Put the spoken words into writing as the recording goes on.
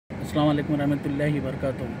अस्सलाम वालेकुम रहमतुल्लाहि व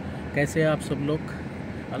बरकातुहू। कैसे हैं आप सब लोग?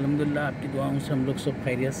 अल्हम्दुलिल्लाह आपकी दुआओं से हम लोग सब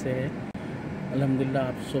खैरियत से हैं। अल्हम्दुलिल्लाह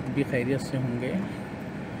आप सब भी खैरियत से होंगे।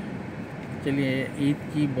 चलिए ईद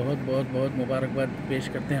की बहुत बहुत बहुत मुबारकबाद पेश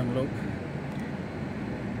करते हैं हम लोग।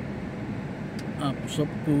 आप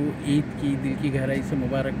सबको ईद की दिल की गहराई से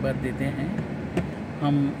मुबारकबाद देते हैं।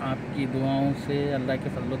 हम आपकी दुआओं से, अल्लाह के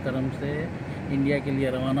फजल व करम से इंडिया के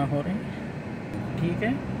लिए रवाना हो रहे हैं। ठीक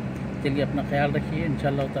है, चलिए अपना ख्याल रखिए,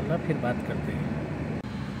 इंशाअल्लाह ताला फिर बात करते हैं।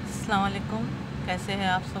 अस्सलाम वालेकुम, कैसे हैं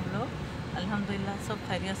आप सब लोग? अल्हम्दुलिल्लाह सब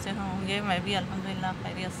खैरियत से होंगे। मैं भी अल्हम्दुलिल्लाह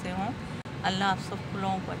खैरियत से हूँ। अल्लाह आप सब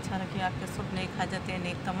लोगों को अच्छा रखे, आपके सब नेक हाजतें,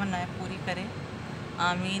 नेक तमन्नाएं पूरी करे।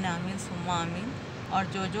 आमीन आमीन सुम्मा आमीन।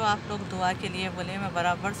 और जो आप लोग दुआ के लिए बोले, मैं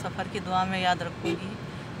बराबर सफ़र की दुआ में याद रखूँगी।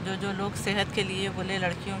 जो लोग सेहत के लिए बोले,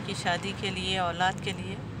 लड़कियों की शादी के लिए, औलाद के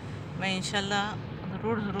लिए, मैं इंशाल्लाह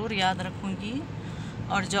ज़रूर याद रखूँगी।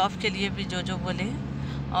 और जॉब के लिए भी जो बोले।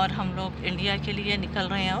 और हम लोग इंडिया के लिए निकल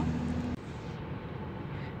रहे हैं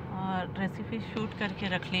और रेसिपी शूट करके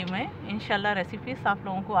रख ली मैं। इंशाल्लाह रेसिपीज़ आप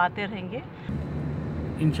लोगों को आते रहेंगे।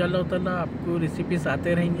 इंशाअल्लाह ताला आपको रेसिपीज़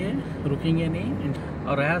आते रहेंगे, रुकेंगे नहीं।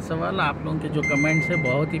 और रहा सवाल आप लोगों के जो कमेंट्स है,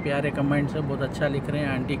 बहुत ही प्यारे कमेंट्स है, बहुत अच्छा लिख रहे हैं।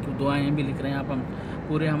 आंटी की दुआएं भी लिख रहे हैं आप। हम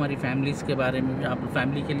पूरे हमारी फैमिलीज़ के बारे में भी, आप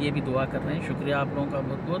फैमिली के लिए भी दुआ कर रहे हैं। शुक्रिया आप लोगों का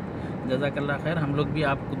बहुत बहुत, जज़ाकल्लाह खैर। हम लोग भी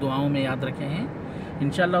आपको दुआओं में याद रखे हैं।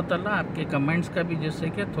 इंशाअल्लाह ताला आपके कमेंट्स का भी जैसे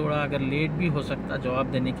कि थोड़ा अगर लेट भी हो सकता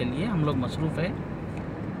जवाब देने के लिए, हम लोग मसरूफ़ है।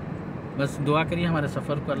 बस दुआ करिए हमारे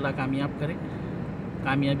सफ़र को अल्लाह कामयाब करे,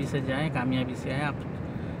 कामयाबी से जाएं, कामयाबी से आए।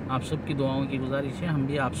 आप सब की दुआओं की गुजारिश है। हम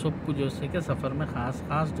भी आप सब को जैसे कि सफ़र में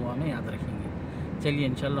ख़ास दुआ में याद रखेंगे। चलिए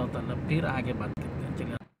इंशाअल्लाह ताला फिर आगे बात।